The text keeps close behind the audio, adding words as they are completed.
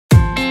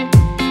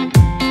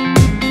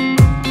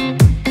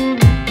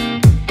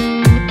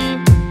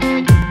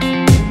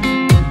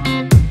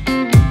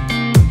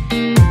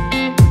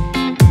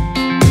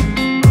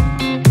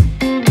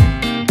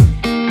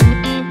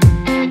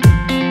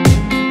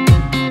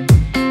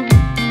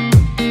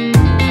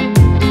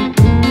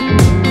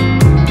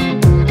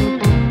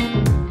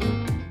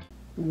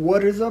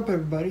is up,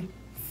 everybody?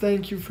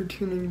 Thank you for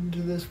tuning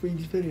into this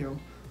week's video.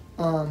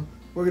 We're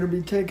going to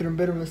be taking a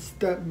bit of a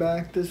step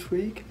back this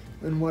week,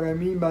 and what I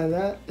mean by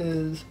that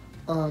is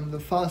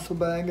the fossil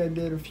bag I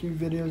did a few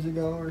videos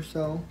ago or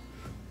so.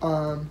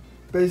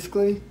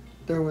 Basically,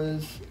 there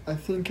was, I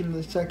think in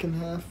the second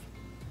half,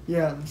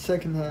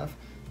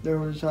 there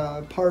was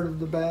part of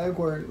the bag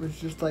where it was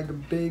just like a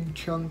big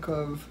chunk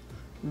of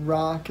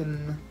rock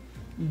and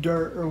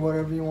dirt or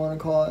whatever you want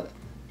to call it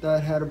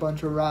that had a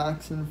bunch of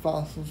rocks and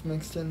fossils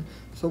mixed in.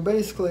 So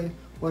basically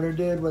what I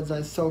did was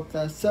I soaked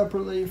that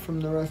separately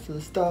from the rest of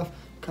the stuff,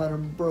 kind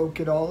of broke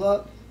it all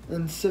up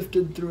and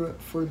sifted through it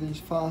for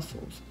these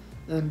fossils.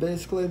 And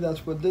basically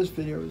that's what this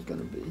video is going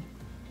to be.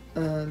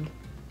 And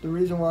the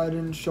reason why I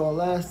didn't show it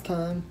last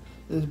time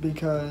is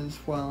because,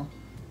 well,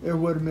 it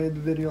would have made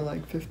the video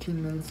like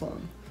 15 minutes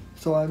long.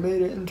 So I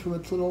made it into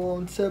its little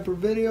own separate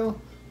video.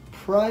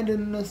 Probably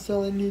didn't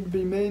necessarily need to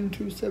be made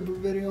into a separate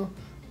video,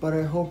 but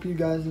I hope you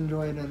guys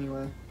enjoy it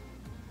anyway.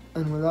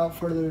 And without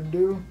further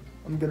ado,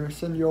 I'm going to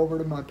send you over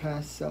to my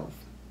past self.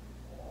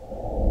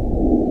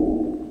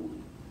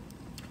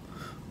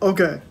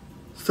 Okay,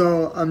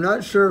 so I'm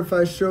not sure if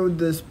I showed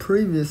this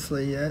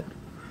previously yet,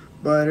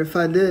 but if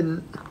I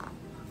didn't,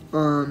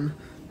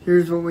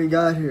 here's what we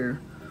got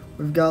here.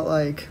 We've got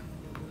like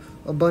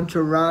a bunch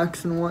of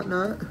rocks and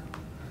whatnot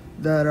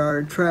that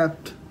are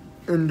trapped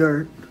in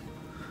dirt.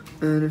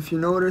 And if you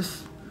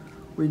notice,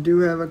 we do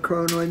have a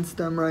crinoid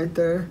stem right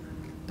there.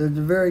 There's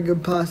a very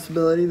good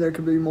possibility there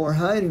could be more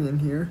hiding in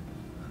here.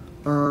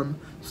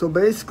 So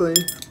basically,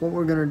 what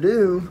we're going to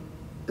do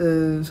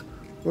is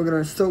we're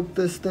going to soak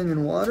this thing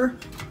in water.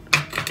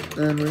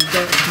 And we've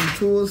got some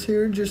tools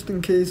here just in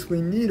case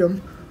we need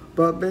them.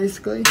 But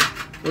basically,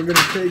 we're going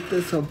to take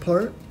this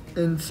apart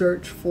and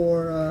search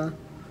for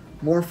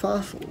more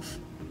fossils.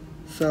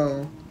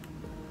 So,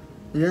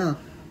 yeah,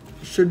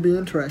 it should be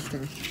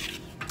interesting.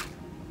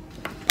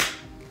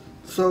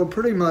 So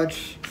pretty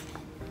much,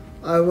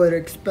 I would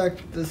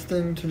expect this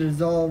thing to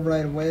dissolve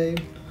right away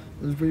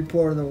as we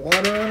pour the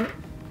water on it.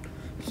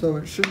 So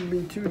it shouldn't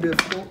be too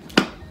difficult.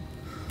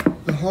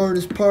 The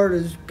hardest part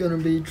is going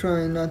to be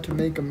trying not to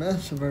make a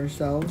mess of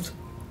ourselves.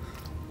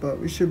 But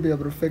we should be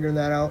able to figure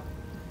that out.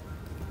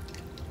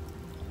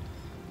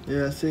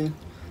 Yeah, see?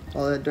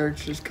 All that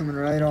dirt's just coming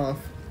right off.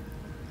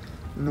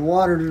 And the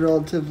water's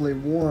relatively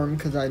warm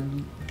because I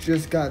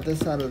just got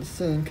this out of the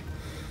sink.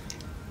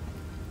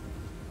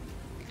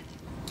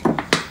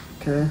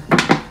 Okay,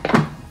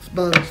 it's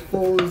about as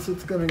full as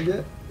it's gonna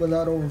get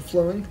without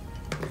overflowing.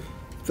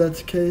 If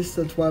that's the case,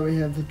 that's why we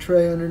have the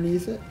tray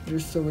underneath it,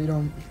 just so we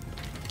don't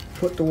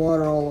put the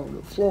water all over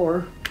the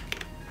floor.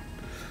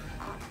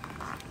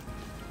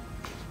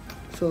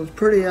 So it's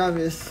pretty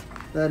obvious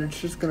that it's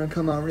just gonna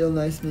come out real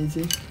nice and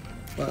easy.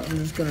 But I'm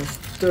just gonna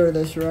stir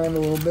this around a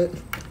little bit,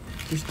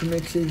 just to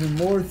mix even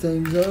more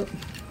things up.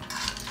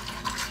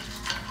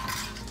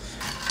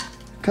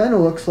 Kinda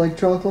looks like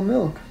chocolate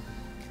milk.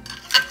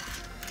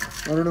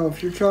 I don't know,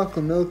 if your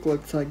chocolate milk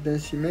looks like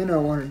this, you may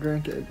not want to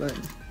drink it, but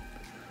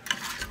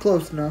it's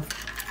close enough.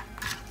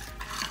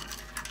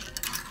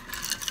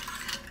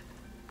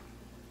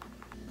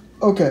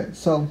 Okay,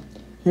 so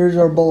here's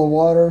our bowl of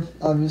water.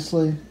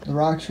 Obviously, the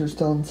rocks are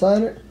still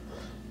inside it.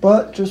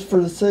 But just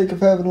for the sake of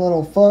having a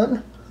little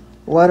fun,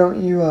 why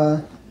don't you,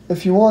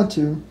 if you want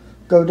to,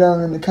 go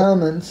down in the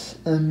comments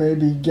and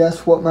maybe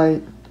guess what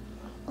might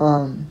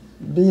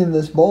be in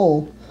this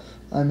bowl.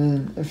 I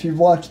mean, if you've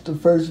watched the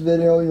first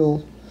video,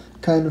 you'll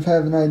kind of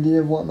have an idea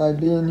of what might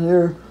be in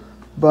here,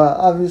 but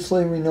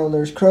obviously we know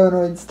there's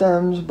crinoid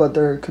stems, but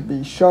there could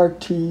be shark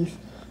teeth,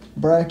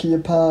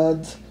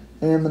 brachiopods,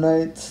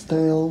 ammonites,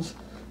 snails.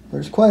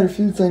 There's quite a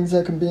few things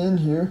that can be in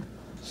here.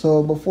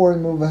 So before we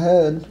move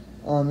ahead,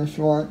 if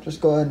you want,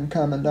 just go ahead and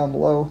comment down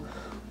below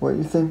what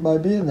you think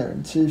might be in there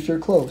and see if you're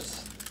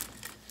close.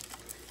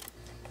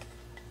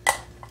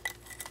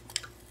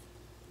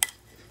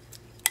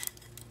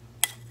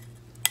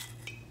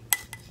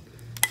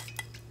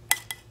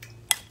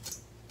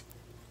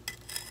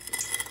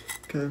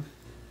 Okay,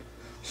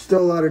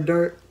 still a lot of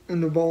dirt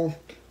in the bowl,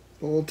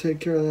 but we'll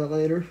take care of that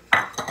later.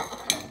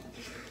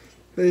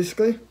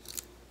 Basically,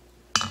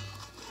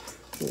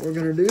 what we're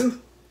going to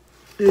do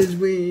is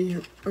we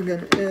are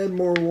going to add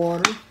more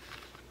water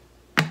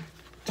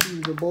to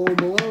the bowl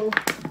below.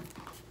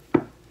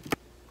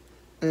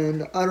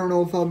 And I don't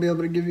know if I'll be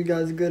able to give you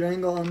guys a good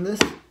angle on this,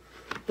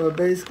 but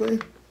basically,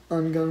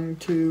 I'm going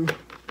to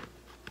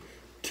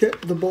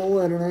tip the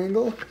bowl at an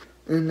angle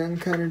and then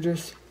kind of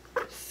just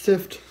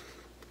sift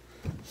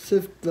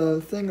the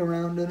thing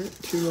around in it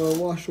to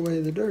wash away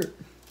the dirt.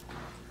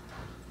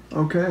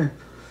 Okay,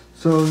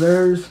 so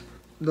there's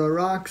the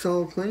rocks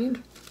all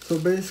cleaned. So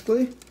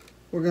basically,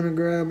 we're going to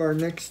grab our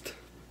next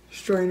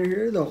strainer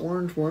here, the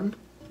orange one,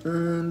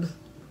 and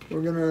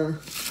we're going to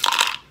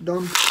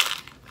dump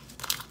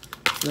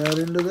that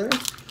into there.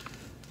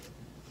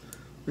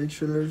 Make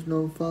sure there's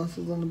no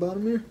fossils on the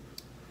bottom here.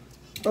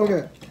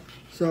 Okay,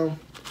 so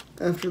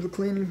after the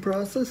cleaning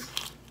process,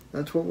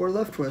 that's what we're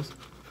left with.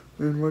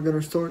 And we're going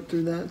to sort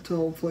through that to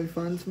hopefully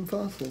find some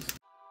fossils.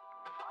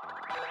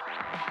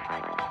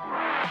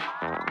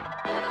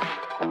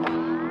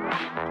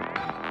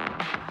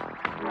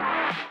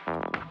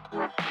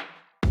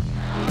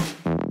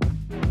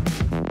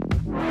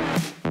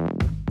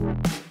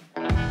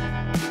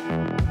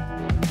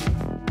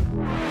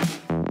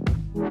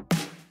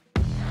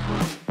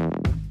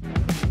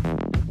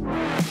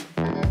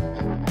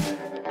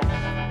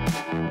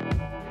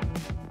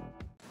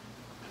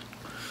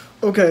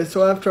 Okay,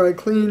 so after I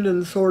cleaned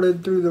and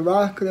sorted through the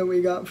rock that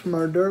we got from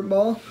our dirt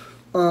ball,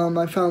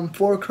 I found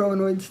 4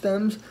 crownoid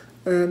stems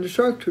and a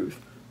shark tooth,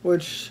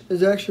 which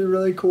is actually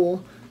really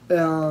cool.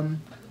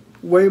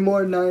 Way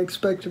more than I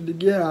expected to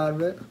get out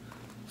of it,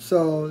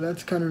 so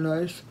that's kind of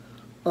nice.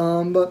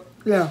 But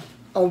yeah,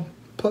 I'll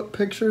put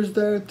pictures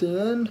there at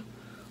the end.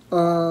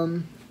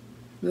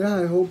 Yeah,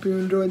 I hope you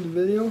enjoyed the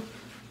video,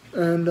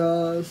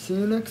 and see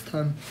you next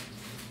time.